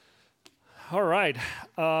All right.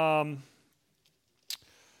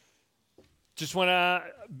 Just want to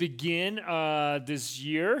begin this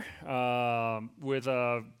year with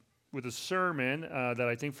a sermon that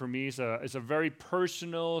I think for me is a very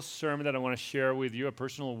personal sermon that I want to share with you, a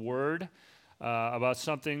personal word about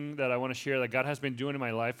something that I want to share that God has been doing in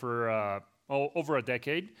my life for over a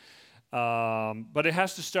decade. But it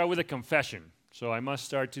has to start with a confession. So I must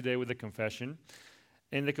start today with a confession.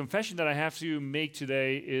 And the confession that I have to make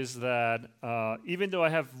today is that even though I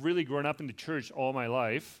have really grown up in the church all my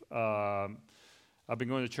life, I've been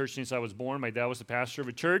going to church since I was born. My dad was the pastor of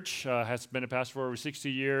a church, has been a pastor for over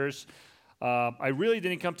 60 years. I really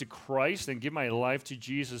didn't come to Christ and give my life to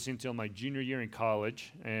Jesus until my junior year in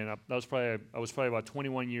college, and I was probably about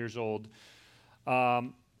 21 years old.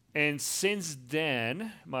 And since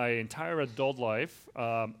then, my entire adult life,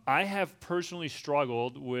 I have personally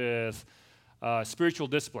struggled with spiritual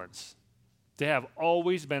disciplines. They have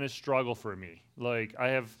always been a struggle for me.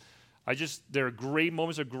 There are great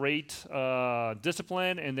moments of great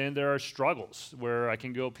discipline, and then there are struggles where I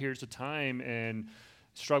can go periods of time and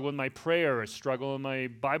struggle with my prayer, struggle with my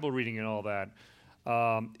Bible reading and all that.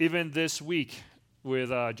 Even this week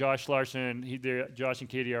with Josh Larson, Josh and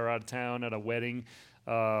Katie are out of town at a wedding.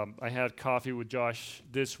 I had coffee with Josh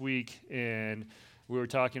this week, and we were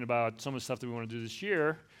talking about some of the stuff that we want to do this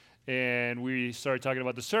year. And we started talking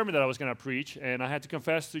about the sermon that I was going to preach, and I had to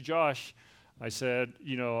confess to Josh. I said,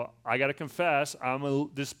 I got to confess,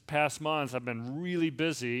 this past month I've been really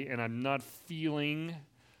busy, and I'm not feeling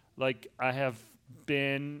like I have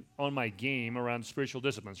been on my game around spiritual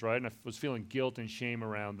disciplines, right? And I was feeling guilt and shame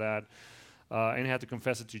around that, and I had to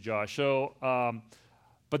confess it to Josh. So,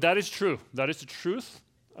 but that is true. That is the truth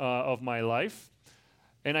of my life.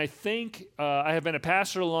 And I think I have been a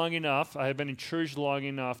pastor long enough, I have been in church long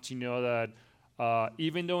enough to know that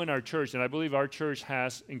even though in our church, and I believe our church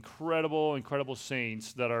has incredible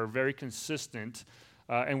saints that are very consistent,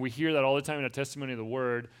 and we hear that all the time in the testimony of the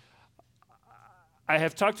Word, I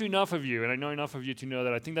have talked to enough of you, and I know enough of you to know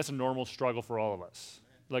that I think that's a normal struggle for all of us.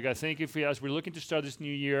 Like I think as we're looking to start this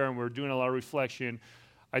new year and we're doing a lot of reflection,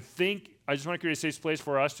 I just want to create a safe place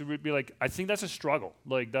for us to be like, I think that's a struggle.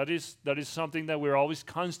 Like that is something that we're always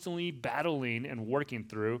constantly battling and working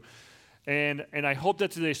through. And I hope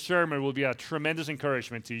that today's sermon will be a tremendous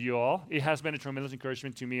encouragement to you all. It has been a tremendous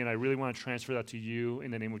encouragement to me, and I really want to transfer that to you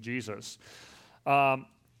in the name of Jesus.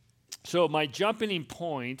 So my jumping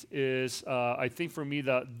point is, I think for me,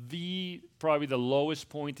 probably the lowest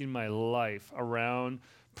point in my life around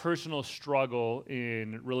personal struggle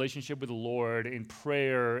in relationship with the Lord, in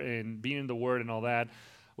prayer, and being in the Word and all that,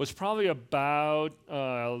 was probably about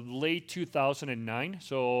late 2009,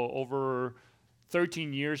 so over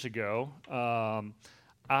 13 years ago.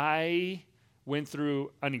 I went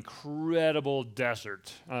through an incredible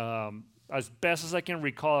desert. As best as I can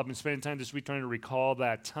recall, I've been spending time this week trying to recall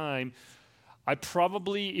that time. I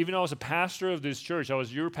probably, even though I was a pastor of this church, I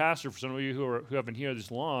was your pastor for some of you who have been here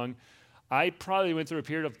this long, I probably went through a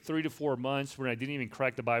period of 3 to 4 months when I didn't even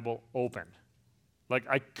crack the Bible open. Like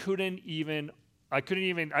I couldn't even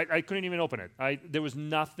open it. There was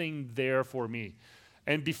nothing there for me.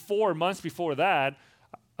 And months before that,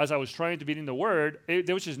 as I was trying to be in the Word,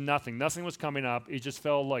 there was just nothing. Nothing was coming up. It just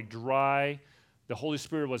felt like dry. The Holy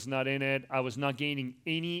Spirit was not in it. I was not gaining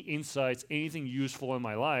any insights, anything useful in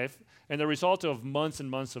my life. And the result of months and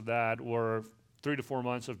months of that were 3 to 4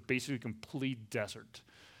 months of basically complete desert.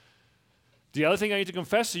 The other thing I need to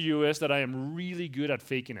confess to you is that I am really good at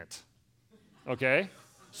faking it, okay?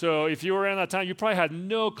 So if you were around that time, you probably had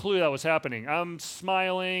no clue that was happening. I'm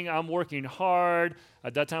smiling, I'm working hard.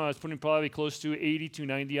 At that time, I was putting probably close to 80 to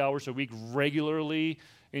 90 hours a week regularly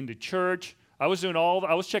in the church. I was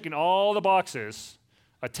checking all the boxes.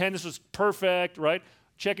 Attendance was perfect, right?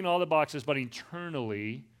 Checking all the boxes, but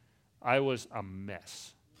internally, I was a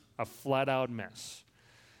mess, a flat-out mess.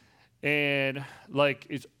 And like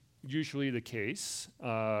it's usually the case,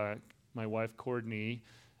 my wife, Courtney,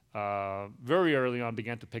 very early on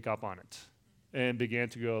began to pick up on it and began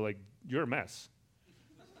to go like, you're a mess.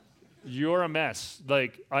 You're a mess.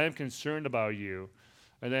 Like, I am concerned about you.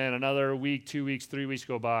 And then another week, 2 weeks, 3 weeks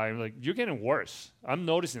go by. I'm like, you're getting worse. I'm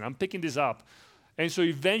noticing. I'm picking this up. And so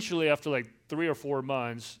eventually, after like 3 or 4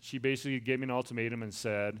 months, she basically gave me an ultimatum and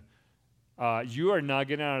said, you are not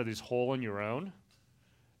getting out of this hole on your own.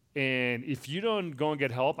 And if you don't go and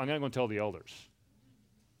get help, I'm going to go and tell the elders.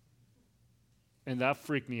 And that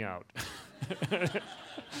freaked me out.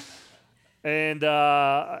 And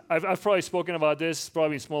I've probably spoken about this,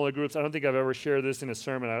 probably in smaller groups. I don't think I've ever shared this in a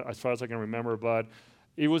sermon as far as I can remember, but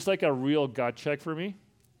it was like a real gut check for me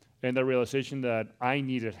and the realization that I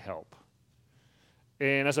needed help.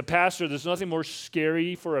 And as a pastor, there's nothing more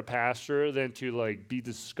scary for a pastor than to like be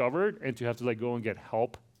discovered and to have to like go and get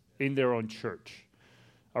help in their own church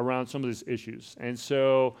around some of these issues. And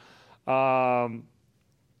so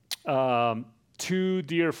two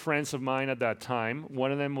dear friends of mine at that time,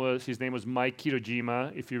 one of them his name was Mike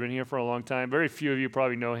Kitojima. If you've been here for a long time, very few of you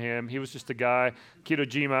probably know him. He was just a guy,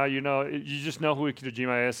 Kitojima, you just know who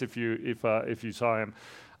Kitojima is if you saw him.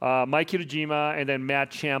 Mike Kitojima and then Matt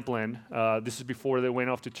Champlin. This is before they went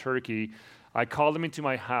off to Turkey. I called them into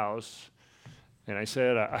my house, and I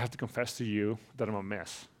said, I have to confess to you that I'm a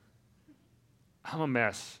mess. I'm a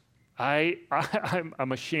mess.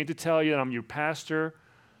 I'm ashamed to tell you that I'm your pastor,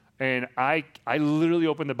 and I literally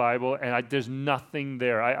opened the Bible, and there's nothing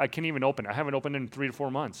there. I can't even open it. I haven't opened it in 3 to 4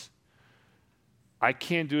 months. I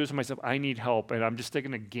can't do this myself. I need help, and I'm just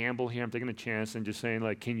taking a gamble here. I'm taking a chance and just saying,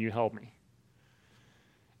 like, can you help me?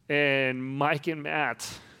 And Mike and Matt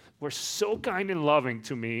were so kind and loving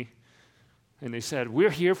to me, and they said, we're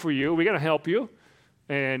here for you. We're going to help you.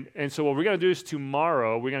 And so what we're going to do is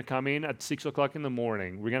tomorrow, we're going to come in at 6 o'clock in the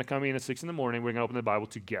morning. We're going to come in at 6 in the morning. We're going to open the Bible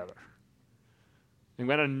together. And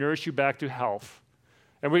we're going to nurse you back to health.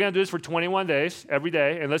 And we're going to do this for 21 days, every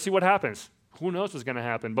day, and let's see what happens. Who knows what's going to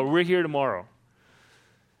happen, but we're here tomorrow.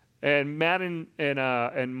 And Matt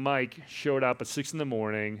and Mike showed up at 6 in the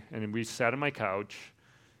morning, and we sat on my couch,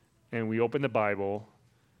 and we opened the Bible,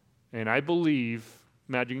 and I believe,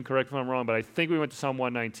 Matt, you can correct me if I'm wrong, but I think we went to Psalm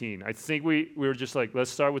 119. I think we were just like, let's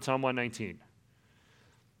start with Psalm 119.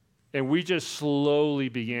 And we just slowly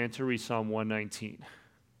began to read Psalm 119.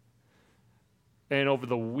 And over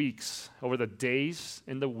the days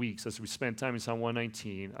and the weeks, as we spent time in Psalm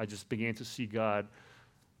 119, I just began to see God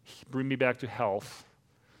bring me back to health.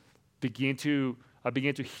 I began to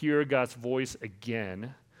hear God's voice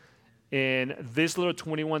again. And this little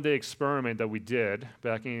 21-day experiment that we did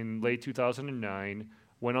back in late 2009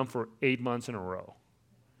 went on for 8 months in a row.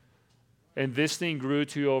 And this thing grew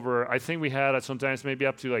to over, I think we had sometimes maybe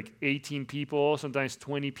up to like 18 people, sometimes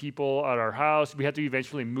 20 people at our house. We had to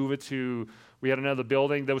eventually move it we had another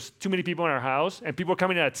building. There was too many people in our house, and people were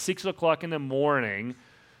coming in at 6 o'clock in the morning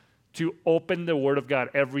to open the Word of God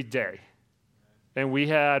every day. And we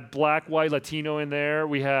had Black, white, Latino in there.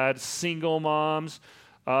 We had single moms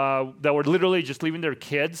that were literally just leaving their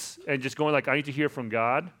kids and just going like, I need to hear from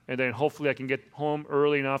God, and then hopefully I can get home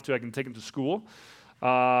early enough so I can take them to school.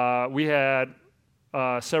 We had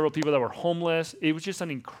several people that were homeless. It was just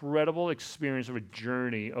an incredible experience of a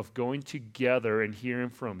journey of going together and hearing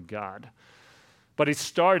from God. But it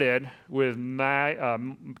started with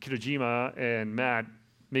Kitojima and Matt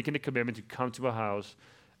making a commitment to come to a house,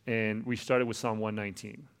 and we started with Psalm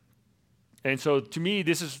 119. And so to me,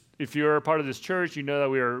 this is, if you're a part of this church, you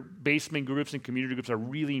know that basement groups and community groups are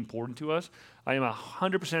really important to us. I am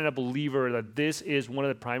 100% a believer that this is one of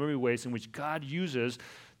the primary ways in which God uses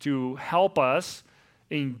to help us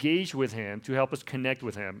engage with Him, to help us connect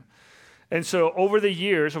with Him. And so over the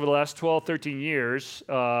last 12, 13 years,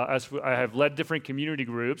 as I have led different community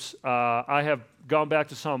groups, I have gone back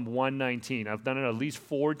to Psalm 119. I've done it at least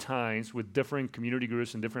 4 times with different community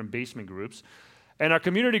groups and different basement groups. And our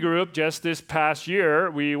community group, just this past year,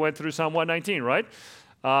 we went through Psalm 119, right?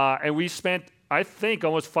 And we spent, I think,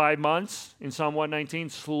 almost 5 months in Psalm 119,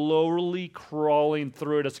 slowly crawling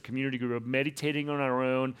through it as a community group, meditating on our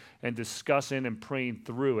own and discussing and praying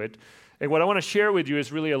through it. And what I want to share with you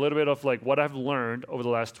is really a little bit of like what I've learned over the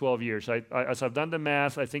last 12 years. As I've done the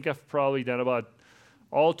math, I think I've probably done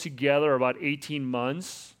altogether about 18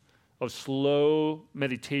 months of slow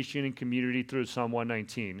meditation and community through Psalm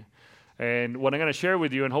 119. And what I'm going to share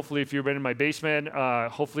with you, and hopefully if you've been in my basement,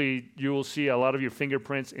 hopefully you will see a lot of your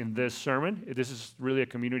fingerprints in this sermon. This is really a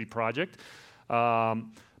community project.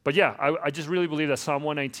 But yeah, I just really believe that Psalm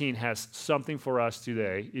 119 has something for us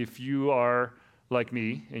today. If you are like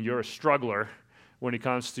me and you're a struggler when it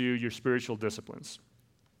comes to your spiritual disciplines.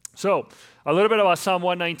 So a little bit about Psalm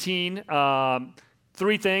 119.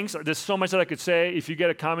 3 things. There's so much that I could say. If you get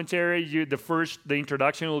a commentary, the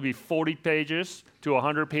introduction will be 40 pages to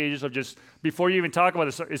 100 pages of just, before you even talk about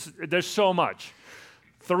this, there's so much.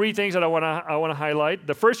 3 things that I want to highlight.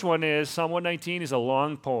 The first one is Psalm 119 is a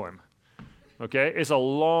long poem. Okay? It's a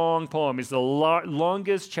long poem. It's the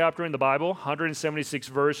longest chapter in the Bible, 176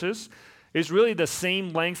 verses. It's really the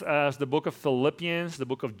same length as the book of Philippians, the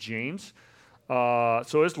book of James.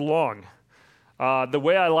 So it's long. The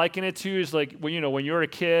way I liken it to is like when you're a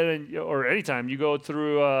kid or anytime you go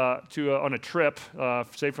through on a trip,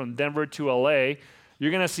 say from Denver to LA,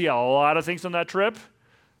 you're gonna see a lot of things on that trip.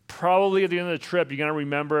 Probably at the end of the trip, you're gonna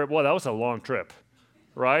remember, well, that was a long trip,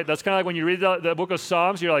 right? That's kind of like when you read the book of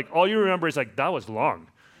Psalms, you're like, all you remember is like that was long,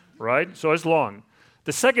 right? So it's long.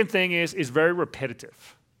 The second thing is very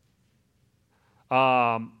repetitive.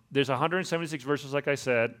 There's 176 verses, like I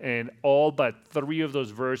said, and all but 3 of those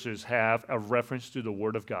verses have a reference to the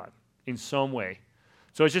Word of God in some way.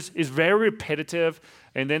 So it's very repetitive,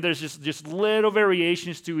 and then there's just little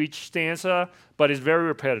variations to each stanza, but it's very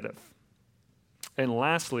repetitive. And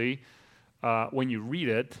lastly, when you read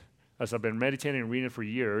it, as I've been meditating and reading it for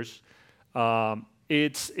years,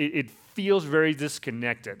 it feels very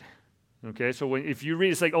disconnected. Okay, so if you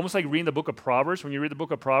read, it's like almost like reading the book of Proverbs. When you read the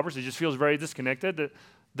book of Proverbs, it just feels very disconnected.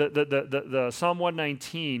 The Psalm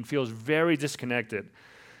 119 feels very disconnected.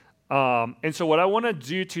 And so what I want to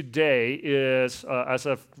do today is, as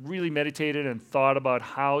I've really meditated and thought about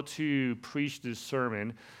how to preach this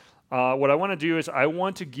sermon, what I want to do is I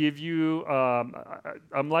want to give you,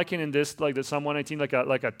 I'm likening this, like the Psalm 119,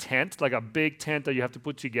 like a tent, like a big tent that you have to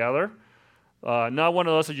put together. Not one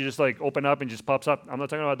of those that you just like open up and just pops up. I'm not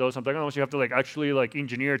talking about those. I'm talking about those you have to like actually like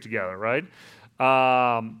engineer together, right?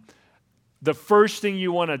 The first thing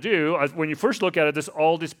you want to do, when you first look at it, there's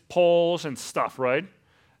all these poles and stuff, right?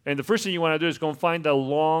 And the first thing you want to do is go and find the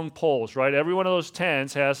long poles, right? Every one of those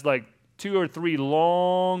tents has like 2 or 3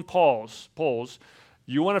 long poles.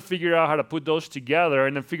 You want to figure out how to put those together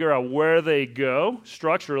and then figure out where they go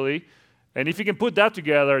structurally. And if you can put that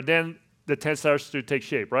together, then the tent starts to take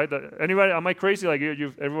shape, right? Anybody, am I crazy? Like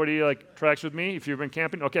everybody like tracks with me if you've been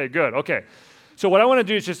camping? Okay, good, okay. So what I want to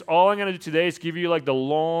do is just, all I'm going to do today is give you like the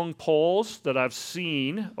long poles that I've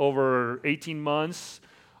seen over 18 months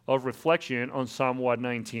of reflection on Psalm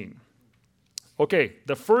 119. Okay,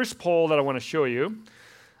 the first pole that I want to show you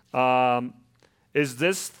is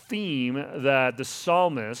this theme that the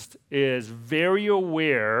psalmist is very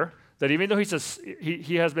aware that even though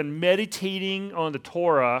he has been meditating on the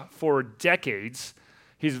Torah for decades,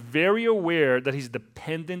 he's very aware that he's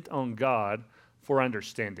dependent on God for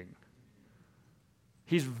understanding.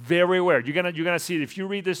 He's very aware. You're gonna see it if you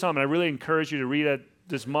read this psalm, and I really encourage you to read it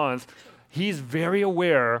this month. He's very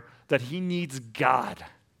aware that he needs God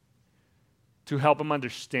to help him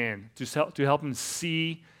understand, to help him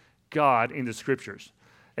see God in the Scriptures.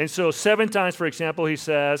 And so 7 times, for example, he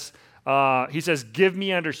says, give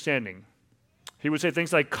me understanding. He would say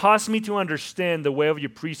things like, cause me to understand the way of your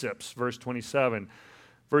precepts, verse 27.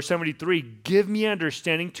 Verse 73, give me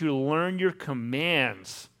understanding to learn your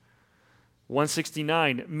commands.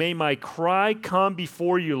 169, may my cry come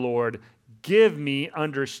before you, Lord. Give me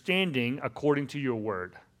understanding according to your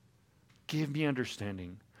word. Give me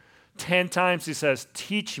understanding. 10 times he says,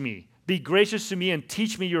 teach me. Be gracious to me and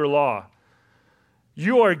teach me your law.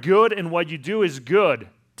 You are good and what you do is good.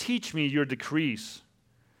 Teach me your decrees.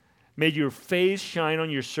 May your face shine on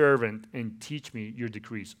your servant and teach me your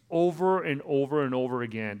decrees. Over and over and over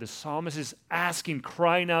again, the psalmist is asking,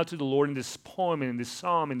 crying out to the Lord in this poem and in this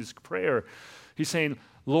psalm, in this prayer. He's saying,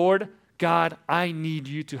 Lord God, I need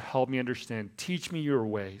you to help me understand. Teach me your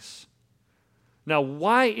ways. Now,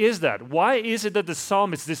 why is that? Why is it that the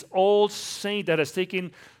psalmist, this old saint that has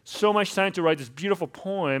taken so much time to write this beautiful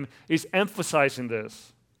poem, is emphasizing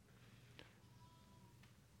this?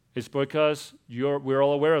 It's because we're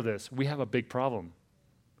all aware of this. We have a big problem.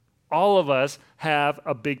 All of us have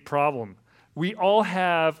a big problem. We all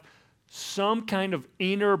have some kind of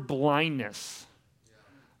inner blindness.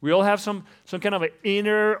 We all have some kind of an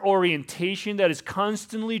inner orientation that is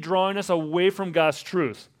constantly drawing us away from God's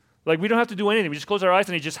truth. Like we don't have to do anything. We just close our eyes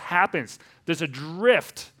and it just happens. There's a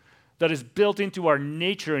drift that is built into our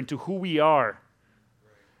nature, into who we are.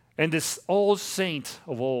 And this old saint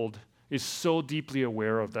of old is so deeply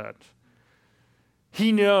aware of that.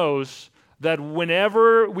 He knows that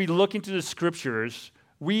whenever we look into the Scriptures,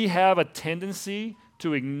 we have a tendency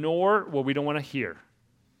to ignore what we don't want to hear.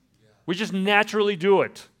 We just naturally do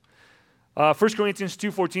it. 1 Corinthians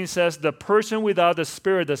 2:14 says, the person without the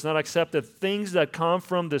Spirit does not accept the things that come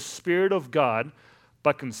from the Spirit of God,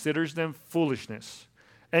 but considers them foolishness,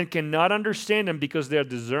 and cannot understand them because they are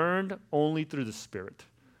discerned only through the Spirit.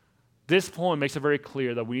 This poem makes it very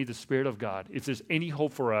clear that we need the Spirit of God. If there's any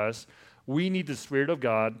hope for us, we need the Spirit of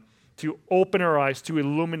God to open our eyes, to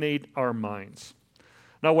illuminate our minds.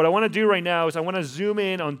 Now, what I want to do right now is I want to zoom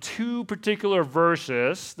in on 2 particular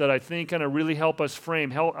verses that I think kind of really help us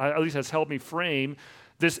frame, at least has helped me frame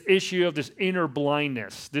this issue of this inner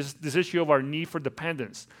blindness, this issue of our need for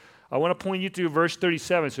dependence. I want to point you to verse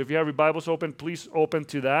 37. So if you have your Bibles open, please open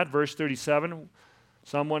to that, verse 37,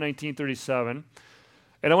 Psalm 119, 37.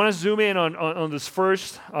 And I want to zoom in on this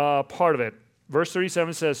first part of it. Verse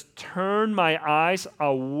 37 says, turn my eyes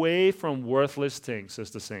away from worthless things,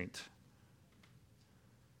 says the saint.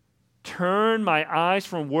 Turn my eyes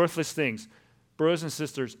from worthless things. brothers and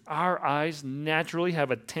sisters, our eyes naturally have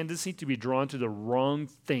a tendency to be drawn to the wrong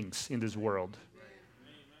things in this world.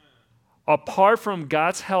 Apart from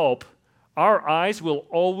God's help, our eyes will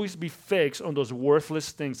always be fixed on those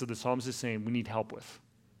worthless things that the psalmist is saying we need help with.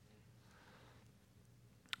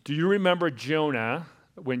 Do you remember Jonah?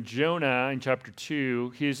 When Jonah in chapter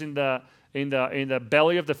 2, he's in the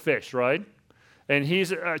belly of the fish, right? And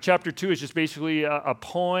chapter 2 is just basically a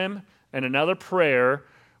poem and another prayer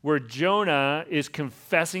where Jonah is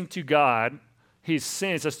confessing to God his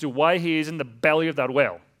sins as to why he is in the belly of that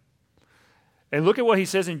whale. And look at what he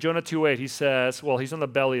says in Jonah 2:8. He says, well, he's on the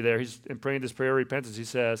belly there. He's praying this prayer of repentance. He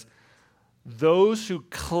says, those who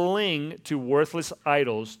cling to worthless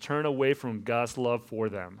idols turn away from God's love for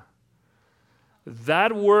them.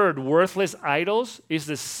 That word, worthless idols, is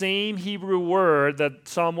the same Hebrew word that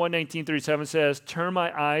Psalm 119:37 says, turn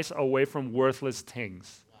my eyes away from worthless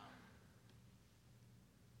things. Wow.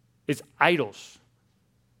 It's idols.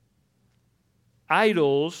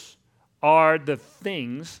 Idols are the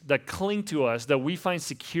things that cling to us, that we find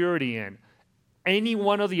security in. Any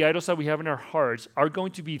one of the idols that we have in our hearts are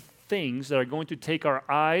going to be things that are going to take our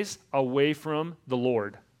eyes away from the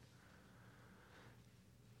Lord.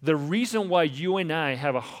 The reason why you and I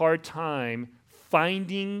have a hard time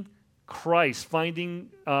finding Christ, finding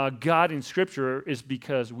God in Scripture, is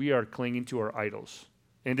because we are clinging to our idols.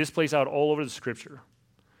 And this plays out all over the Scripture.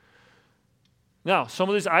 Now, some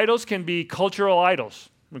of these idols can be cultural idols,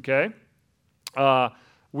 okay?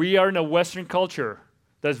 We are in a Western culture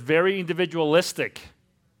that's very individualistic,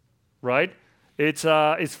 right? It's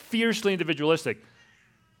fiercely individualistic.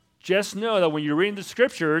 Just know that when you're reading the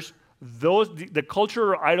Scriptures, the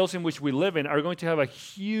cultural idols in which we live in are going to have a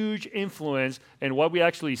huge influence in what we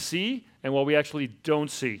actually see and what we actually don't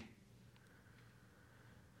see.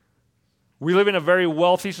 We live in a very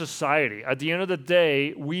wealthy society. At the end of the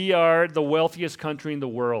day, we are the wealthiest country in the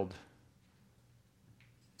world.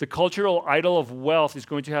 The cultural idol of wealth is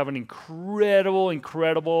going to have an incredible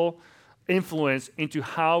influence into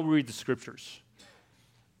how we read the Scriptures.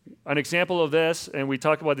 An example of this, and we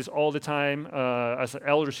talk about this all the time as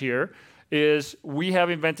elders here, is we have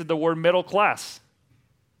invented the word middle class,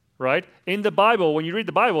 right? In the Bible, when you read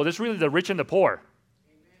the Bible, there's really the rich and the poor. Amen.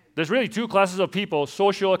 There's really two classes of people,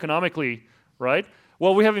 socioeconomically, right?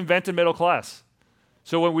 Well, we have invented middle class.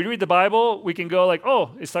 So when we read the Bible, we can go like, oh,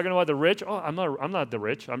 it's talking about the rich. Oh, I'm not the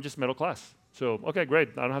rich. I'm just middle class. So, okay, great.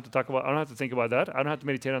 I don't have to think about that. I don't have to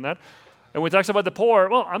meditate on that. And when it talks about the poor,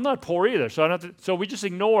 well, I'm not poor either. So we just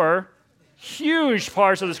ignore huge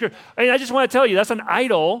parts of the Scripture. And I just want to tell you, that's an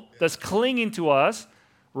idol that's clinging to us,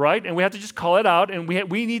 right? And we have to just call it out. And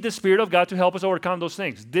we need the Spirit of God to help us overcome those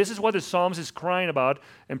things. This is what the Psalms is crying about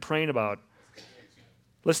and praying about.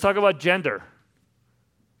 Let's talk about gender.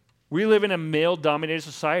 We live in a male-dominated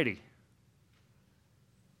society.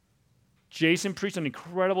 Jason preached an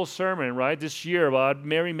incredible sermon, right, this year about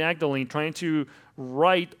Mary Magdalene trying to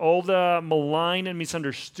right all the maligned and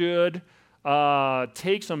misunderstood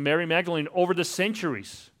takes on Mary Magdalene over the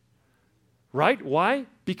centuries. Right? Why?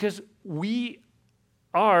 Because we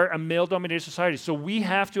are a male-dominated society. So we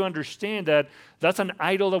have to understand that that's an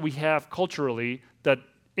idol that we have culturally that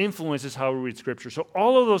influences how we read Scripture. So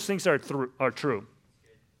all of those things are true.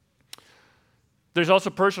 There's also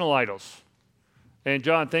personal idols. And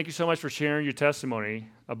John, thank you so much for sharing your testimony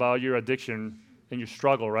about your addiction and your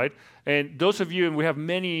struggle, right? And those of you, and we have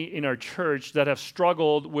many in our church that have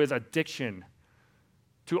struggled with addiction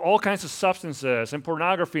to all kinds of substances and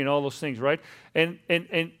pornography and all those things, right? And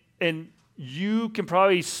you can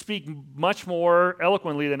probably speak much more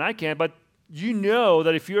eloquently than I can, but you know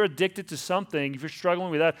that if you're addicted to something, if you're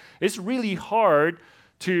struggling with that, it's really hard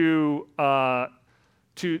to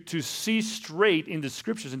see straight in the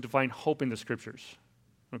Scriptures and to find hope in the Scriptures.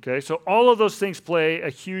 Okay, so all of those things play a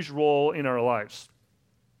huge role in our lives.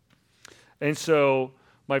 And so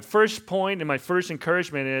my first point and my first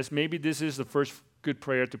encouragement is maybe this is the first good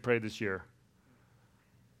prayer to pray this year.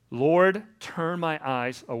 Lord, turn my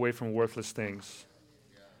eyes away from worthless things.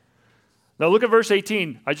 Now look at verse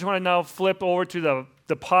 18. I just want to now flip over to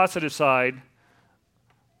the positive side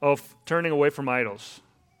of turning away from idols.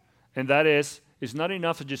 And that is, it's not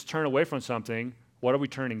enough to just turn away from something. What are we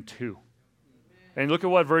turning to? And look at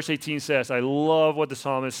what verse 18 says. I love what the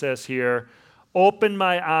psalmist says here. Open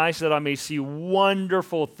my eyes that I may see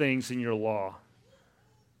wonderful things in your law.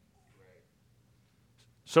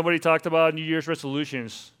 Somebody talked about New Year's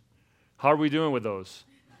resolutions. How are we doing with those?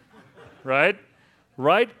 Right?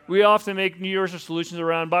 We often make New Year's resolutions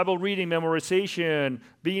around Bible reading, memorization,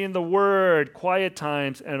 being in the Word, quiet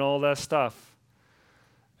times, and all that stuff.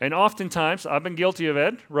 And oftentimes, I've been guilty of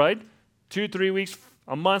it, right? 2-3 weeks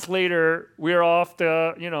A month later, we're off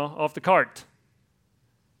the cart.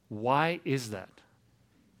 Why is that?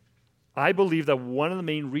 I believe that one of the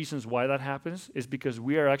main reasons why that happens is because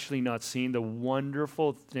we are actually not seeing the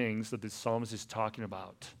wonderful things that the psalmist is talking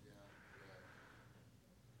about.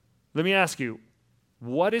 Let me ask you,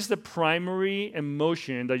 what is the primary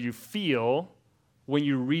emotion that you feel when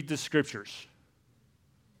you read the scriptures?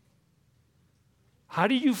 How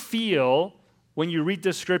do you feel when you read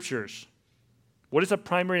the scriptures? What is the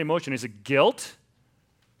primary emotion? Is it guilt?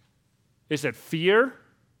 Is it fear?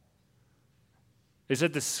 Is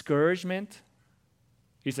it discouragement?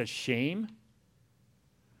 Is it shame?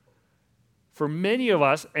 For many of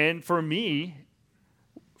us, and for me,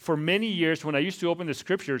 for many years when I used to open the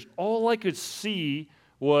scriptures, all I could see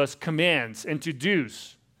was commands and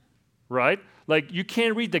to-dos, right? Like you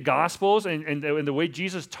can't read the Gospels and the way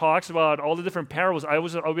Jesus talks about all the different parables,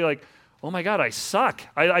 I'll be like, oh my God, I suck.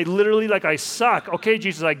 I literally I suck. Okay,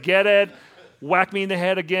 Jesus, I get it. Whack me in the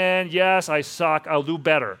head again. Yes, I suck. I'll do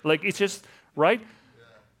better. It's just, right?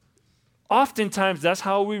 Oftentimes, that's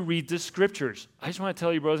how we read the scriptures. I just want to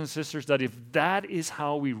tell you, brothers and sisters, that if that is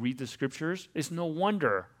how we read the scriptures, it's no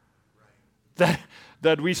wonder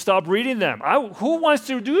that we stop reading them. Who wants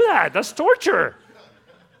to do that? That's torture.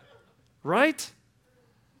 Right?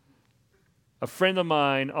 A friend of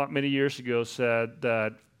mine many years ago said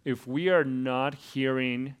that if we are not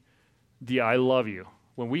hearing the I love you,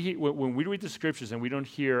 when we read the scriptures and we don't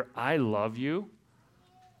hear I love you,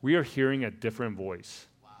 we are hearing a different voice.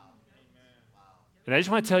 And I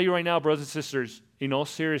just want to tell you right now, brothers and sisters, in all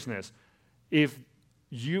seriousness,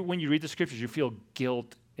 when you read the scriptures, you feel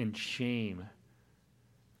guilt and shame,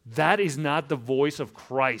 that is not the voice of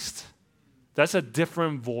Christ. That's a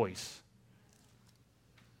different voice.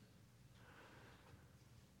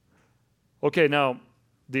 Okay, now,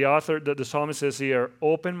 the psalmist says here,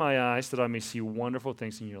 open my eyes that I may see wonderful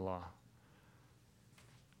things in your law.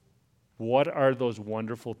 What are those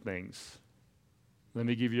wonderful things? Let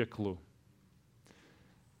me give you a clue.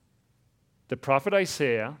 The prophet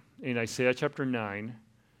Isaiah, in Isaiah chapter 9,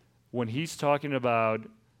 when he's talking about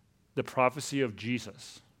the prophecy of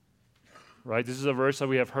Jesus, right? This is a verse that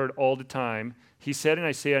we have heard all the time. He said in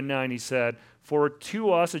Isaiah 9, he said, for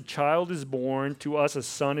to us a child is born, to us a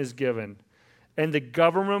son is given, and the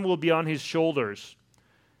government will be on his shoulders,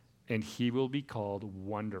 and he will be called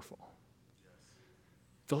Wonderful.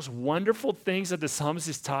 Those wonderful things that the psalmist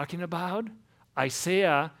is talking about,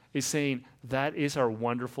 Isaiah is saying that is our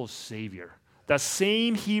wonderful Savior. That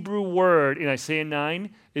same Hebrew word in Isaiah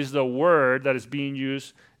 9 is the word that is being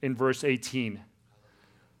used in verse 18.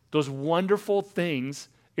 Those wonderful things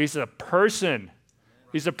is a person.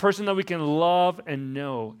 He's a person that we can love and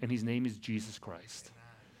know, and his name is Jesus Christ.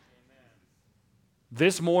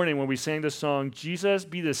 This morning when we sang the song, Jesus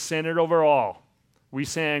be the center over all, we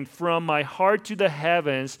sang, from my heart to the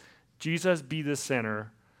heavens, Jesus be the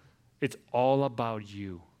center. It's all about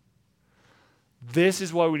you. This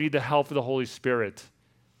is why we need the help of the Holy Spirit.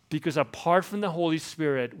 Because apart from the Holy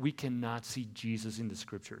Spirit, we cannot see Jesus in the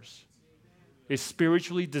scriptures. It's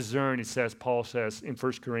spiritually discerned, Paul says in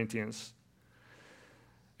 1 Corinthians.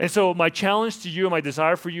 And so my challenge to you, my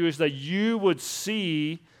desire for you is that you would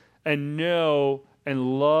see and know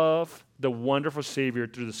and love the wonderful Savior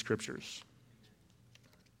through the scriptures.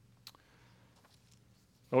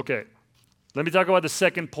 Okay, let me talk about the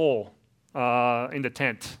second pole in the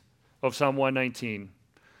tent of Psalm 119.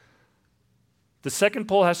 The second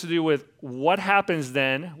pole has to do with what happens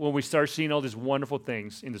then when we start seeing all these wonderful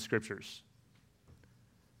things in the scriptures.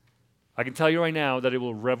 I can tell you right now that it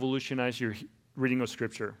will revolutionize your reading of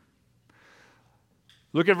scripture.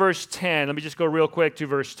 Look at verse 10. Let me just go real quick to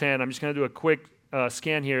verse 10. I'm just going to do a quick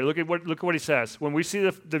scan here. Look at what he says. When we see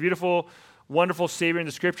the beautiful, wonderful Savior in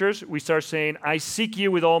the scriptures, we start saying, I seek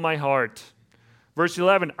you with all my heart. Verse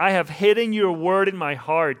 11, I have hidden your word in my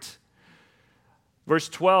heart. Verse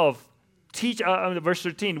 12, verse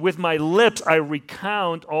 13, with my lips I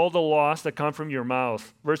recount all the laws that come from your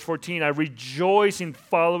mouth. Verse 14, I rejoice in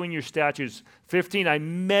following your statutes. 15, I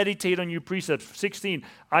meditate on your precepts. 16,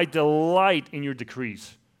 I delight in your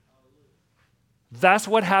decrees. That's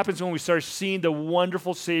what happens when we start seeing the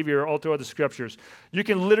wonderful Savior all throughout the scriptures. You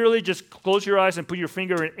can literally just close your eyes and put your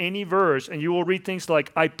finger in any verse, and you will read things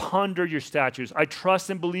like, I ponder your statutes. I trust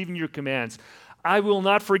and believe in your commands. I will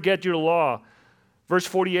not forget your law. Verse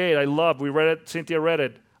 48, I love, we read it, Cynthia read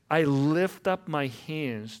it. I lift up my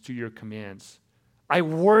hands to your commands. I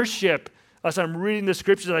worship as I'm reading the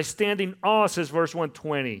scriptures. I stand in awe, says verse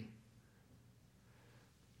 120.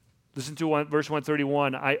 Listen to verse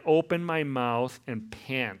 131. I open my mouth and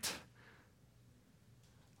pant,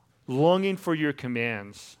 longing for your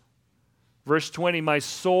commands. Verse 20, my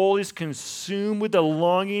soul is consumed with the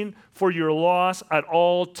longing for your laws at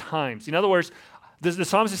all times. In other words, the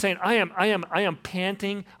psalmist is saying, I am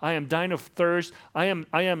panting, I am dying of thirst, I am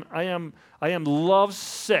love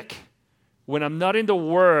sick. When I'm not in the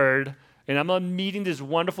Word and I'm not meeting this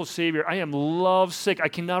wonderful Savior, I am love sick. I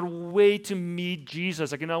cannot wait to meet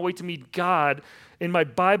Jesus. I cannot wait to meet God in my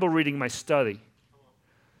Bible reading, my study.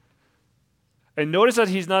 And notice that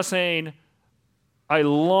he's not saying, I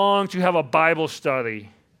long to have a Bible study.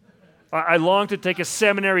 I long to take a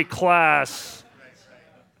seminary class.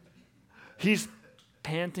 He's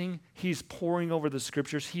panting. He's poring over the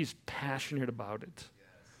scriptures. He's passionate about it.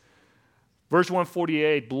 Verse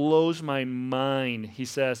 148 blows my mind. He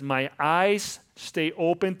says, my eyes stay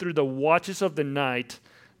open through the watches of the night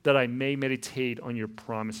that I may meditate on your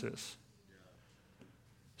promises.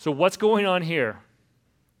 So what's going on here?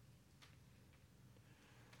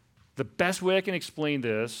 The best way I can explain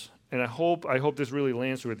this, and I hope this really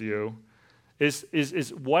lands with you,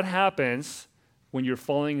 is what happens when you're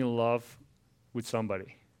falling in love with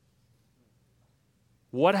somebody.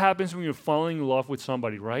 What happens when you're falling in love with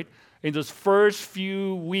somebody, right? In those first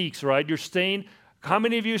few weeks, right? You're staying, how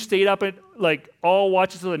many of you stayed up at like all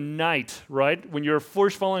watches of the night, right? When you're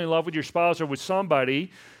first falling in love with your spouse or with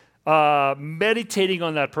somebody, meditating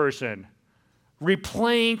on that person,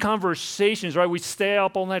 replaying conversations, right? We stay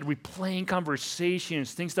up all night replaying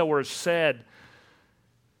conversations, things that were said.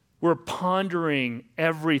 We're pondering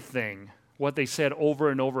everything, what they said over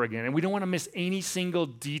and over again. And we don't want to miss any single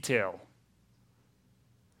detail.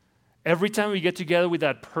 Every time we get together with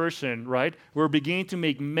that person, right, we're beginning to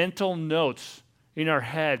make mental notes in our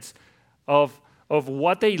heads of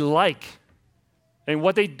what they like and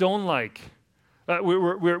what they don't like.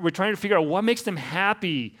 We're trying to figure out what makes them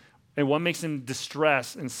happy and what makes them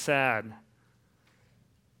distressed and sad.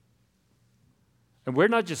 And we're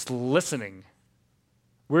not just listening.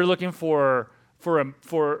 We're looking for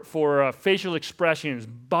facial expressions,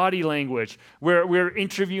 body language. We're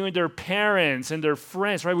interviewing their parents and their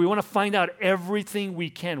friends, right? We want to find out everything we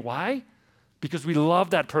can. Why? Because we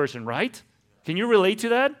love that person, right? Can you relate to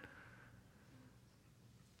that?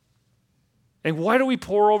 And why do we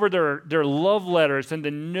pore over their love letters and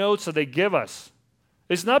the notes that they give us?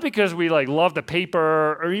 It's not because we love the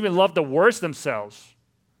paper or even love the words themselves.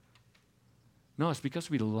 No, it's because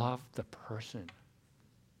we love the person.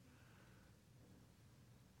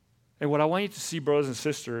 And what I want you to see, brothers and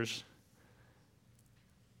sisters,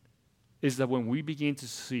 is that when we begin to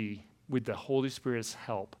see, with the Holy Spirit's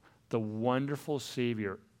help, the wonderful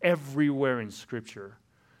Savior everywhere in Scripture,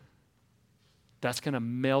 that's going to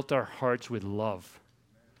melt our hearts with love.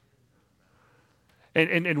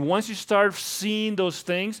 And once you start seeing those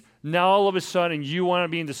things, now all of a sudden you want to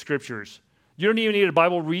be in the Scriptures. You don't even need a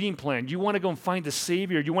Bible reading plan. You want to go and find the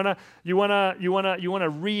Savior. You want to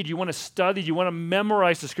read. You want to study. You want to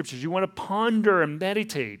memorize the Scriptures. You want to ponder and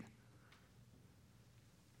meditate.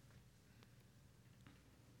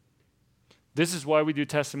 This is why we do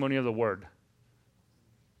testimony of the Word.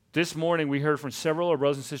 This morning we heard from several of our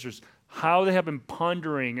brothers and sisters how they have been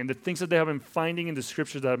pondering and the things that they have been finding in the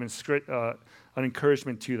Scriptures that have been an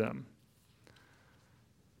encouragement to them.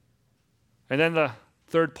 And then the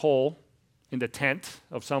third pole in the tent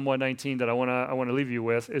of Psalm 119 that I want to leave you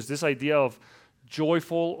with is this idea of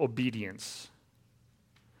joyful obedience.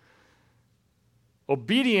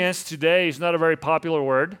 Obedience today is not a very popular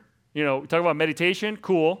word. You know, we talk about meditation,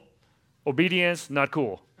 cool. Obedience, not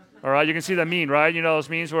cool. All right, you can see the meme, right? You know, those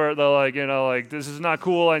memes where they're this is not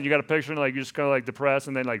cool, and you got a picture, and you're just kind of depressed,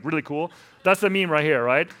 and then really cool. That's the meme right here,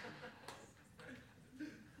 right?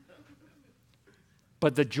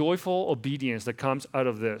 But the joyful obedience that comes out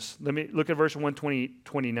of this. Let me look at verse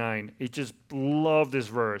 129. I just love this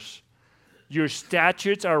verse. Your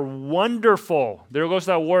statutes are wonderful. There goes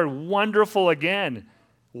that word, wonderful again.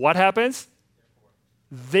 What happens?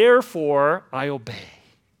 Therefore, I obey.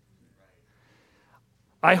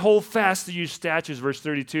 I hold fast to your statutes, verse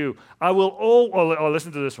 32. I will,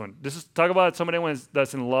 listen to this one. Talk about somebody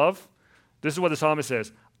that's in love. This is what the psalmist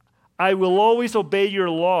says. I will always obey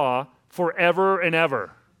your law forever and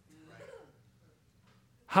ever.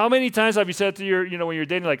 How many times have you said to your, when you're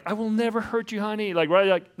dating, I will never hurt you, honey?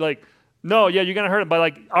 No, yeah, you're going to hurt him.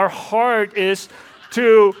 But our heart is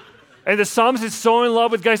to, and the psalmist is so in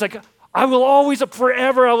love with guys I will always,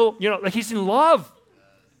 forever, he's in love.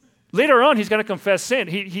 Later on, he's going to confess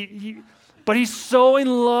sin. But he's so in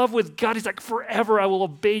love with God. He's forever, I will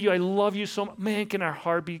obey you. I love you so much. Man, can our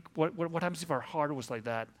heart be, what happens if our heart was like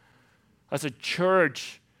that? As a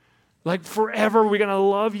church, forever, we're going to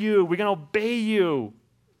love you. We're going to obey you.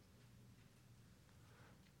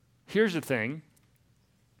 Here's the thing.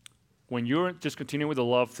 when you're, just continuing with the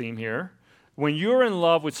love theme here, when you're in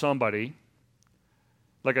love with somebody,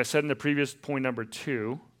 like I said in the previous point number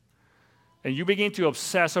 2, and you begin to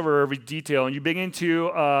obsess over every detail, and you begin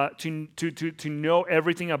to know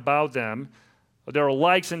everything about them, their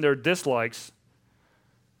likes and their dislikes,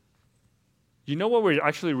 you know what we're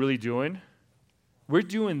actually really doing? We're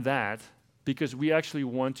doing that because we actually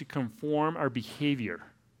want to conform our behavior.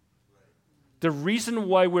 The reason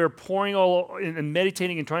why we're pouring all and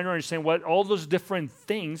meditating and trying to understand what all those different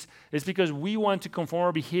things is because we want to conform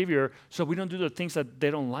our behavior so we don't do the things that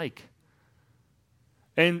they don't like.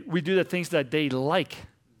 And we do the things that they like.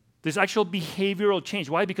 There's actual behavioral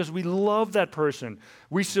change. Why? Because we love that person.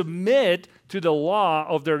 We submit to the law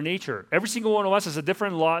of their nature. Every single one of us has a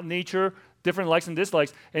different law, nature, different likes and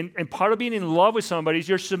dislikes. And part of being in love with somebody is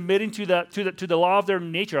you're submitting to the law of their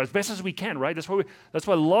nature as best as we can, right? That's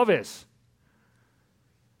what love is.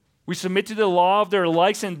 We submit to the law of their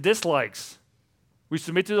likes and dislikes. We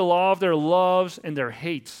submit to the law of their loves and their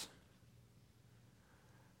hates.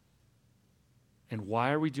 And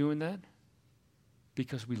why are we doing that?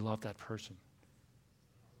 Because we love that person.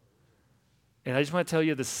 And I just want to tell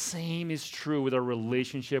you the same is true with our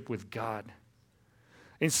relationship with God.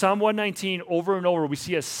 In Psalm 119, over and over, we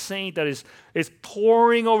see a saint that is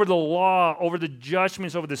poring over the law, over the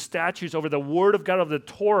judgments, over the statutes, over the word of God, of the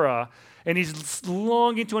Torah, and he's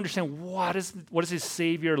longing to understand what does his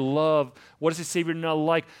Savior love? What does his Savior not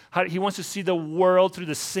like? He wants to see the world through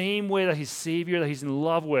the same way that his Savior that he's in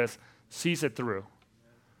love with sees it through.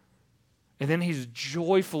 And then he's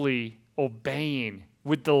joyfully obeying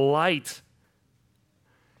with delight.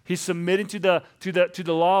 He's submitting to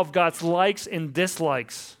the law of God's likes and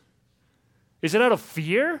dislikes. Is it out of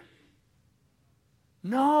fear?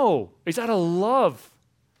 No, it's out of love.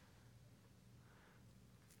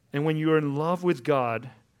 And when you're in love with God,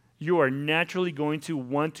 you are naturally going to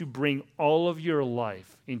want to bring all of your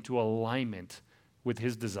life into alignment with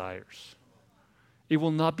His desires. It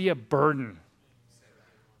will not be a burden.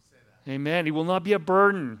 Amen. It will not be a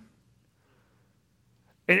burden.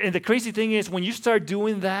 And the crazy thing is, when you start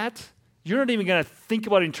doing that, you're not even going to think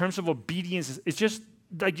about it in terms of obedience. It's just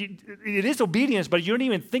like it is obedience, but you're not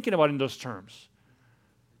even thinking about it in those terms.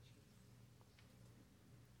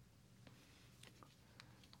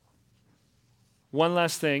 One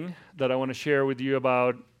last thing that I want to share with you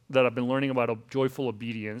about that I've been learning about joyful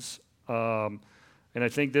obedience, and I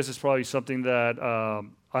think this is probably something that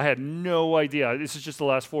I had no idea. This is just the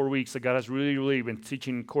last 4 weeks that God has really, really been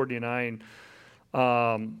teaching Courtney and I. And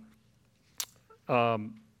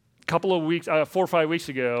couple of weeks, 4 or 5 weeks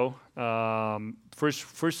ago,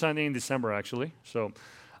 first Sunday in December, actually. So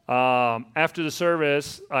after the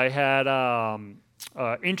service, I had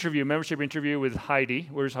membership interview with Heidi.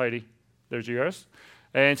 Where's Heidi? There's yours.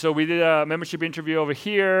 And so we did a membership interview over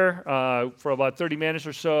here for about 30 minutes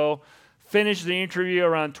or so. Finished the interview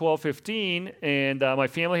around 12:15, and my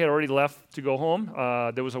family had already left to go home.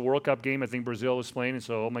 There was a World Cup game. I think Brazil was playing, and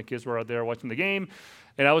so all my kids were out there watching the game.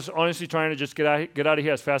 And I was honestly trying to just get out of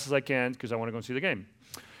here as fast as I can because I want to go and see the game.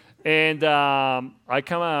 And I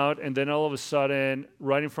come out, and then all of a sudden,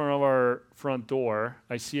 right in front of our front door,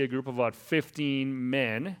 I see a group of about 15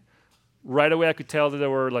 men. Right away, I could tell that they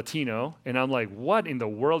were Latino, and I'm like, what in the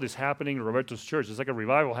world is happening in Roberto's church? It's like a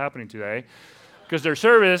revival happening today. Because our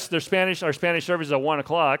Spanish service is at 1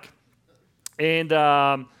 o'clock. And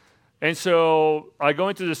so I go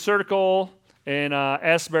into the circle, and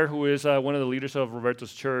Esber, who is one of the leaders of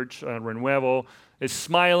Roberto's church, Renuevo, is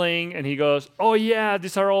smiling, and he goes, oh yeah,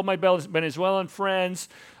 these are all my Venezuelan friends.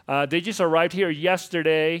 They just arrived here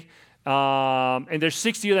yesterday, and there's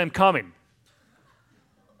 60 of them coming.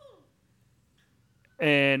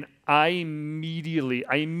 And I immediately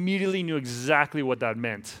knew exactly what that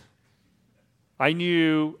meant.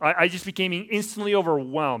 I just became instantly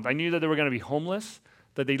overwhelmed. I knew that they were going to be homeless,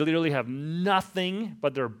 that they literally have nothing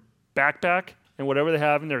but their backpack and whatever they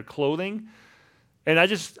have in their clothing. And I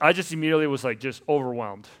just immediately was like just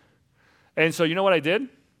overwhelmed. And so you know what I did?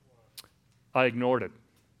 I ignored it.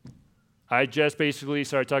 I just basically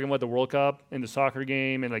started talking about the World Cup and the soccer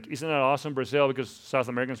game and like, isn't that awesome, Brazil? Because South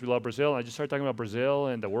Americans, we love Brazil. And I just started talking about Brazil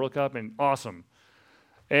and the World Cup and awesome.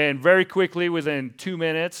 And very quickly, within 2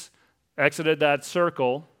 minutes, exited that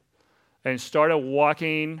circle and started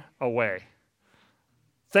walking away.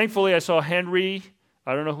 Thankfully, I saw Henry.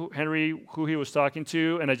 I don't know who he was talking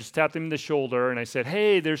to, and I just tapped him in the shoulder, and I said,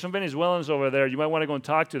 hey, there's some Venezuelans over there. You might want to go and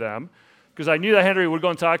talk to them, because I knew that Henry would go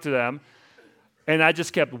and talk to them, and I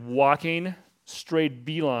just kept walking straight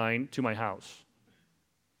beeline to my house.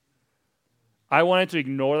 I wanted to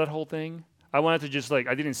ignore that whole thing. I wanted to just I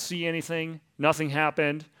didn't see anything. Nothing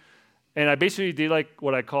happened. And I basically did like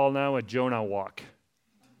what I call now a Jonah walk.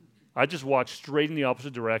 I just walked straight in the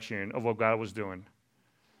opposite direction of what God was doing.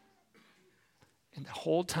 And the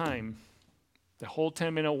whole time, the whole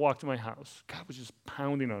 10-minute walk to my house, God was just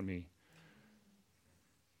pounding on me.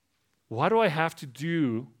 What do I have to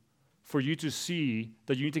do for you to see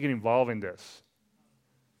that you need to get involved in this?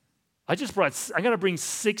 I'm going to bring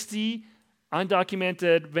 60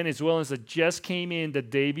 undocumented Venezuelans that just came in the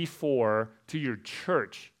day before to your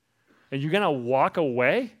church. And you're going to walk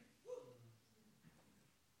away?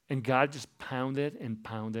 And God just pounded and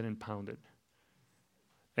pounded and pounded.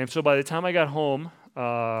 And so by the time I got home,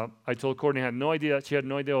 I told Courtney, she had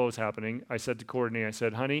no idea what was happening. I said to Courtney, I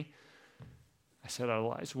said, honey, our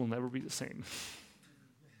lives will never be the same.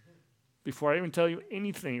 Before I even tell you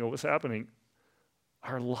anything of what's happening,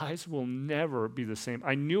 our lives will never be the same.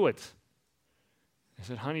 I knew it. I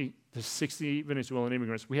said, honey, there's 60 Venezuelan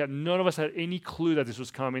immigrants. None of us had any clue that this was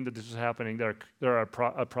coming, that this was happening. They're at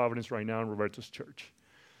Providence right now in Roberto's church.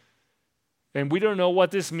 And we don't know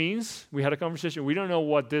what this means. We had a conversation. We don't know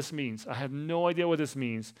what this means. I have no idea what this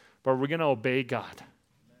means, but we're going to obey God.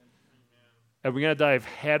 And we're going to dive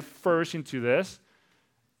head first into this,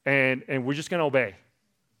 and we're just going to obey.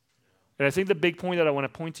 And I think the big point that I want to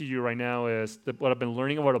point to you right now is that what I've been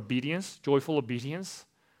learning about obedience, joyful obedience,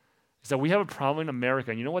 is that we have a problem in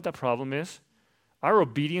America. And you know what that problem is? Our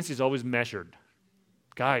obedience is always measured.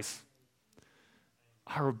 Guys,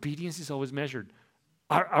 our obedience is always measured.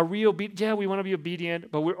 Are we obedient? Yeah, we want to be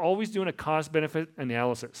obedient, but we're always doing a cost-benefit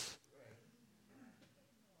analysis.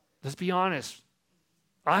 Let's be honest.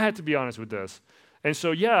 I had to be honest with this. And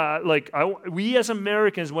so, yeah, we as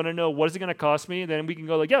Americans want to know, what is it going to cost me? And then we can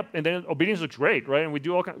go yep. And then obedience looks great, right? And we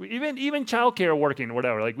do all kinds, even childcare working or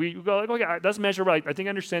whatever. We go okay, that's measurable. I think I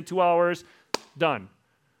understand 2 hours, done,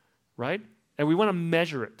 right? And we want to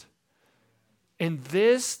measure it. And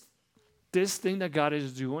this thing that God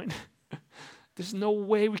is doing, there's no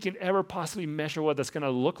way we can ever possibly measure what that's going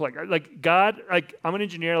to look like. God, I'm an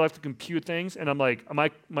engineer. I like to compute things, and I'm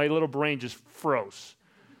my little brain just froze.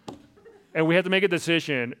 And we had to make a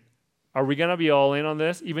decision. Are we going to be all in on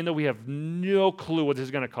this, even though we have no clue what this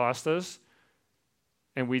is going to cost us?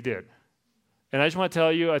 And we did. And I just want to tell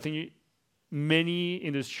you, I think many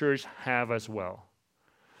in this church have as well.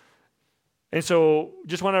 And so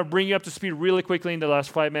just want to bring you up to speed really quickly in the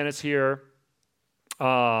last 5 minutes here.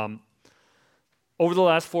 Over the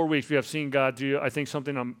last 4 weeks, we have seen God do, I think,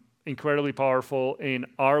 something incredibly powerful in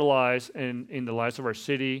our lives and in the lives of our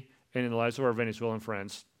city and in the lives of our Venezuelan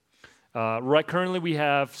friends. Currently, we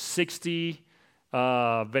have 60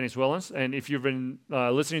 Venezuelans, and if you've been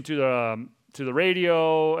listening to the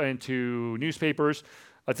radio and to newspapers,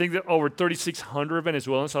 I think that over 3,600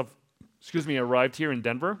 Venezuelans have, arrived here in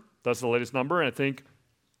Denver. That's the latest number, and I think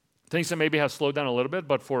things that maybe have slowed down a little bit,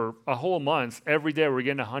 but for a whole month, every day we're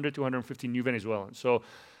getting 100 to 150 new Venezuelans. So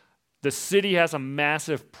the city has a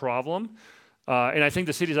massive problem, and I think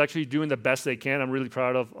the city is actually doing the best they can. I'm really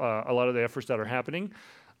proud of a lot of the efforts that are happening.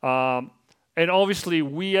 And obviously,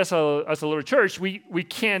 we as a little church, we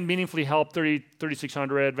can meaningfully help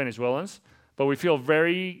 3,600 Venezuelans, but we feel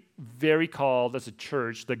very, very called as a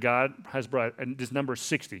church that God has brought, and this number is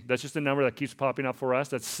 60. That's just the number that keeps popping up for us.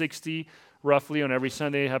 That's 60 roughly on every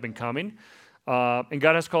Sunday have been coming. And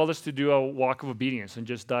God has called us to do a walk of obedience and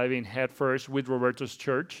just dive in head first with Roberto's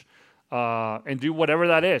church and do whatever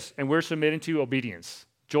that is. And we're submitting to obedience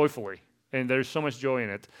joyfully, and there's so much joy in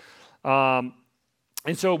it.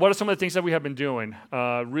 And so what are some of the things that we have been doing?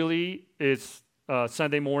 Really, it's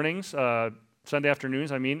Sunday mornings, Sunday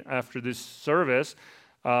afternoons, after this service,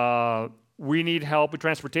 we need help with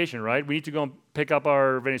transportation, right? We need to go and pick up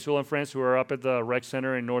our Venezuelan friends who are up at the rec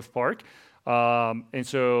center in North Park. And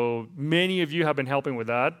so many of you have been helping with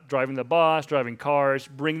that, driving the bus, driving cars,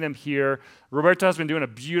 bring them here. Roberto has been doing a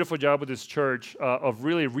beautiful job with this church of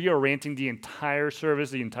really reorienting the entire service,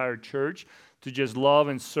 the entire church, to just love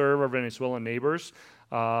and serve our Venezuelan neighbors.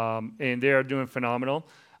 And they are doing phenomenal.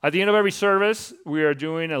 At the end of every service, we are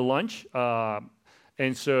doing a lunch.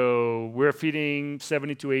 And so we're feeding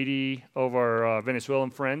 70 to 80 of our Venezuelan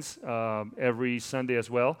friends every Sunday as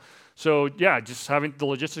well. So yeah, just having the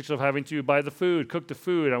logistics of having to buy the food, cook the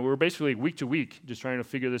food, and we're basically week to week just trying to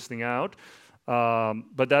figure this thing out.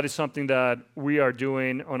 But that is something that we are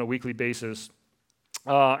doing on a weekly basis.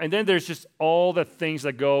 And then there's just all the things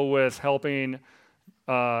that go with helping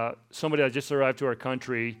somebody that just arrived to our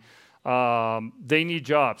country. They need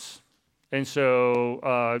jobs. And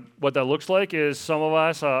so what that looks like is some of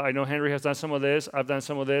us, I know Henry has done some of this, I've done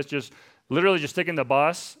some of this, just literally just taking the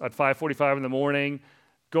bus at 5:45 in the morning,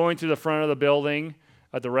 going to the front of the building,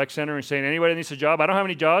 at the rec center and saying, anybody needs a job? I don't have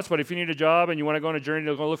any jobs, but if you need a job and you want to go on a journey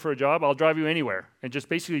to go look for a job, I'll drive you anywhere. And just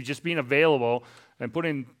basically just being available and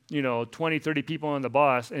putting, 20, 30 people on the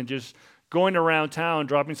bus and just going around town,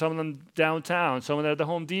 dropping some of them downtown, some of them at the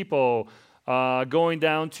Home Depot, going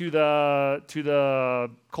down to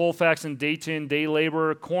the Colfax and Dayton day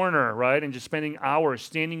labor corner, right? And just spending hours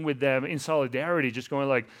standing with them in solidarity, just going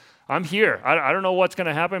like, I'm here. I don't know what's going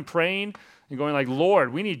to happen, praying and going like,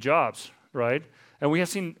 Lord, we need jobs, right? And we have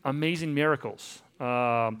seen amazing miracles.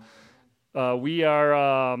 We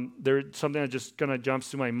are, there's something that just kind of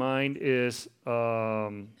jumps to my mind is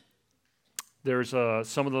there's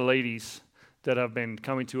some of the ladies that have been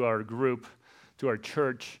coming to our group, to our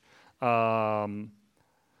church, have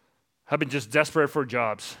been just desperate for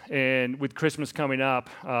jobs. And with Christmas coming up,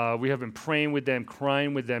 we have been praying with them,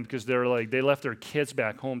 crying with them, because they're like, they left their kids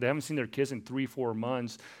back home. They haven't seen their kids in 3-4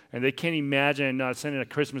 months, and they can't imagine not sending a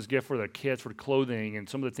Christmas gift for their kids, for clothing and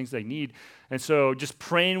some of the things they need. And so just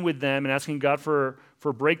praying with them and asking God for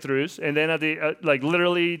breakthroughs. And then at the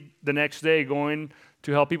literally the next day going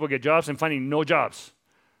to help people get jobs and finding no jobs.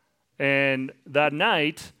 And that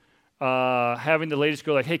night, having the ladies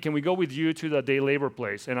go like, hey, can we go with you to the day labor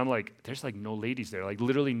place? And I'm like, there's like no ladies there. Like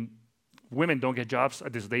literally women don't get jobs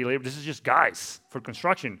at this day labor. This is just guys for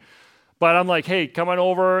construction. But I'm like, hey, come on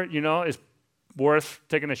over. It's worth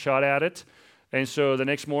taking a shot at it. And so the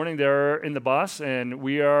next morning they're in the bus and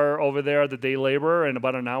we are over there at the day labor. And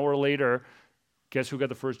about an hour later, guess who got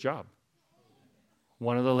the first job?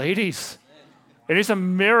 One of the ladies. And it's a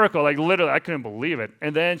miracle. Like literally, I couldn't believe it.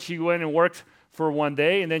 And then she went and worked for one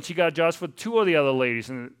day, and then she got jobs for 2 of the other ladies,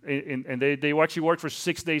 and they actually worked for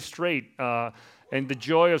 6 days straight. And the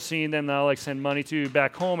joy of seeing them now like send money to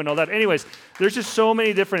back home and all that. Anyways, there's just so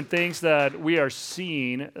many different things that we are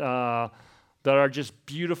seeing that are just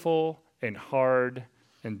beautiful and hard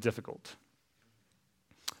and difficult.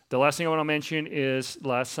 The last thing I want to mention is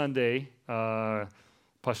last Sunday,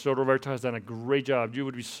 Pastor Roberto has done a great job. You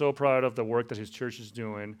would be so proud of the work that his church is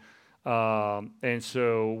doing. And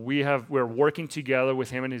so we're working together with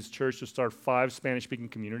him and his church to start 5 Spanish-speaking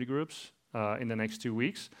community groups in the next 2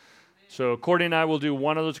 weeks. So Courtney and I will do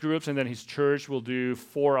one of those groups, and then his church will do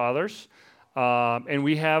 4 others. And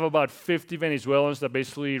we have about 50 Venezuelans that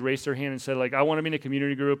basically raised their hand and said, like, I want to be in a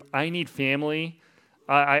community group. I need family.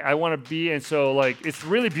 I want to be. And so, like, it's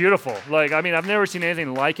really beautiful. Like, I mean, I've never seen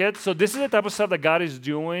anything like it. So this is the type of stuff that God is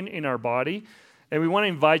doing in our body. And we want to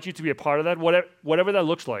invite you to be a part of that, whatever that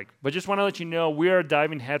looks like. But just want to let you know, we are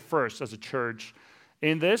diving headfirst as a church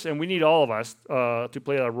in this, and we need all of us to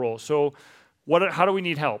play that role. So how do we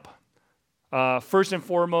need help? First and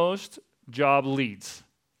foremost, job leads.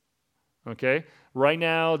 Okay? Right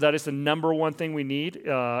now, that is the number one thing we need.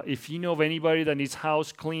 If you know of anybody that needs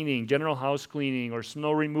house cleaning, general house cleaning, or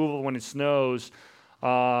snow removal when it snows,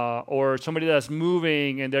 or somebody that's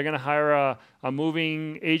moving and they're going to hire a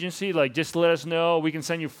moving agency, like just let us know. We can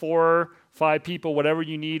send you 4, 5 people, whatever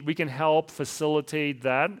you need. We can help facilitate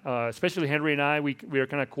that. Especially Henry and I, we are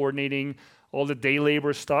kind of coordinating all the day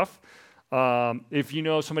labor stuff. If you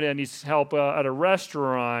know somebody that needs help at a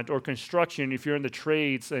restaurant or construction, if you're in the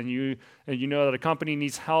trades and you know that a company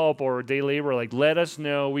needs help or day labor, like let us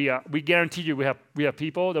know. We guarantee you we have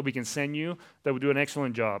people that we can send you that will do an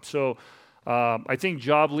excellent job. So I think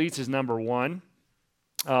job leads is number one.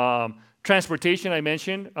 Transportation, I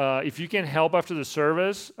mentioned. If you can help after the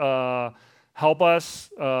service, help us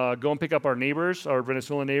go and pick up our neighbors, our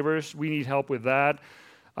Venezuelan neighbors. We need help with that.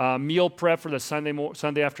 Meal prep for the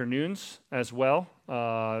Sunday afternoons as well.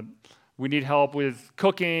 We need help with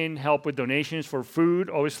cooking, help with donations for food.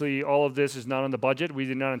 Obviously, all of this is not on the budget. We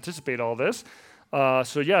did not anticipate all this.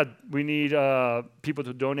 We need people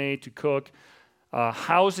to donate, to cook.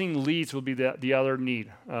 Housing leads will be the other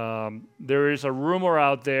need. There is a rumor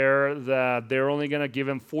out there that they're only going to give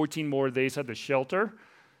them 14 more days at the shelter.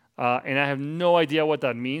 And I have no idea what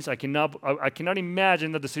that means. I cannot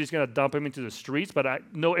imagine that the city's going to dump him into the streets, but I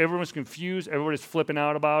know everyone's confused. Everybody's flipping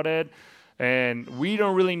out about it. And we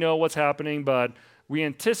don't really know what's happening, but we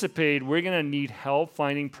anticipate we're going to need help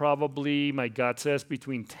finding probably, my gut says,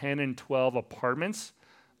 between 10 and 12 apartments,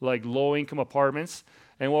 like low-income apartments.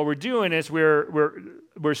 And what we're doing is we're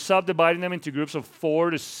subdividing them into groups of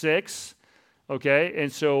 4 to 6. Okay, and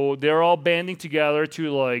so they're all banding together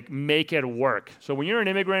to like make it work. So when you're an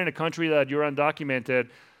immigrant in a country that you're undocumented,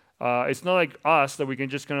 it's not like us that we can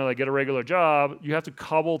just kind of like get a regular job. You have to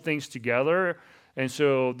cobble things together. And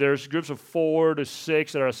so there's groups of 4 to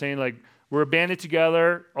 6 that are saying like, we're banded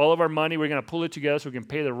together, all of our money, we're going to pull it together so we can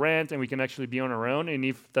pay the rent and we can actually be on our own. And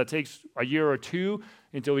if that takes a year or 2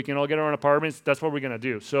 until we can all get our own apartments, that's what we're going to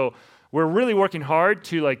do. So we're really working hard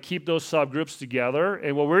to like keep those subgroups together.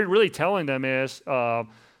 And what we're really telling them is,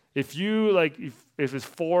 if it's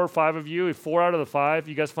 4 or 5 of you, if 4 out of the 5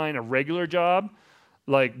 you guys find a regular job,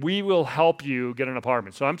 like we will help you get an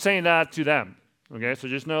apartment. So I'm saying that to them. Okay, so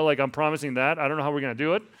just know like I'm promising that. I don't know how we're gonna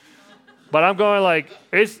do it, but I'm going like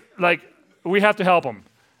it's like we have to help them.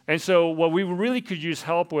 And so what we really could use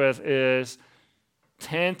help with is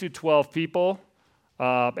 10 to 12 people.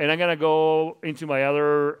 And I'm going to go into my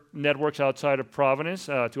other networks outside of Providence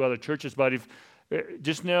to other churches. But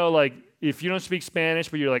just know, like, if you don't speak Spanish,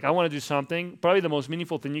 but you're like, I want to do something, probably the most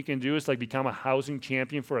meaningful thing you can do is like become a housing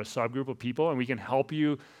champion for a subgroup of people, and we can help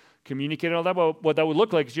you communicate and all that. But what that would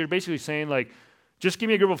look like is you're basically saying, like, just give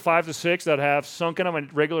me a group of 5 to 6 that have sunk in on my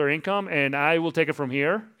regular income, and I will take it from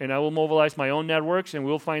here, and I will mobilize my own networks, and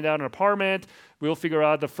we'll find out an apartment. We'll figure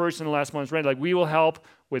out the first and last month's rent. Like, we will help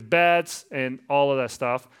with beds and all of that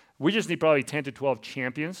stuff. We just need probably 10 to 12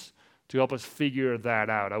 champions to help us figure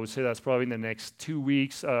that out. I would say that's probably in the next 2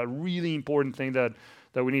 weeks, a really important thing that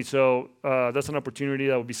we need. So that's an opportunity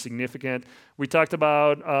that would be significant. We talked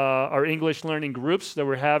about our English learning groups that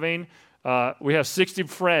we're having. We have 60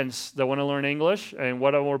 friends that want to learn English, and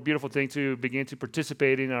what a more beautiful thing to begin to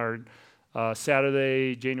participate in our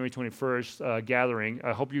Saturday, January 21st gathering.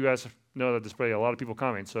 I hope you guys know that there's probably a lot of people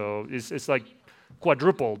coming, so it's like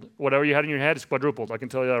quadrupled. Whatever you had in your head is quadrupled. I can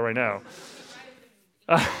tell you that right now.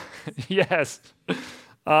 Yes.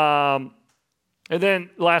 And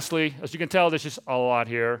then lastly, as you can tell, there's just a lot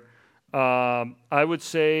here. I would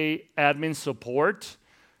say admin support.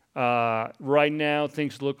 Right now,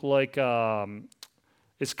 things look like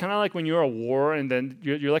it's kind of like when you're at war and then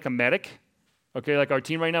you're like a medic. Okay, like our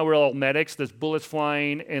team right now, we're all medics. There's bullets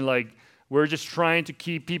flying, and like we're just trying to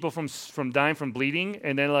keep people from dying from bleeding.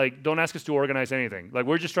 And then like, don't ask us to organize anything. Like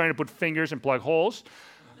we're just trying to put fingers and plug holes.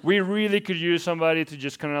 We really could use somebody to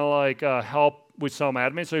just kind of like help with some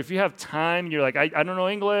admin. So if you have time, you're like, I don't know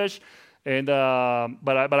English. And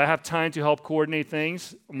but I have time to help coordinate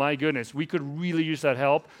things. My goodness, we could really use that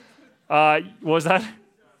help. What was that?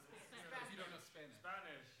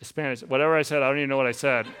 Spanish. Whatever I said, I don't even know what I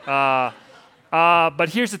said. But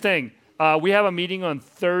here's the thing: we have a meeting on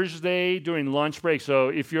Thursday during lunch break. So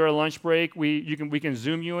if you're a lunch break, we can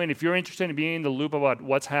Zoom you in. If you're interested in being in the loop about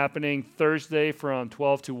what's happening Thursday from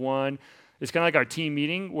 12 to 1, it's kind of like our team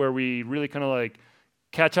meeting where we really kind of like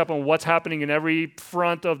catch up on what's happening in every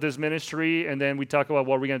front of this ministry, and then we talk about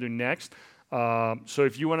what we're going to do next. So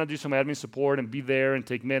if you want to do some admin support and be there and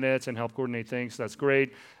take minutes and help coordinate things, that's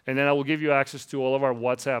great. And then I will give you access to all of our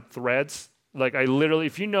WhatsApp threads. Like I literally,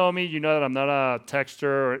 if you know me, you know that I'm not a texter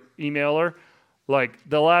or emailer. Like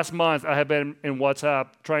the last month I have been in WhatsApp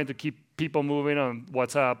trying to keep people moving on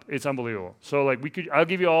WhatsApp. It's unbelievable. So like I'll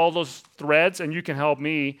give you all those threads and you can help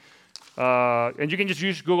me. And you can just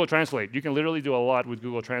use Google Translate. You can literally do a lot with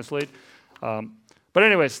Google Translate. But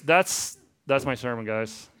anyways, that's my sermon,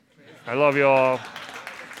 guys. I love you all.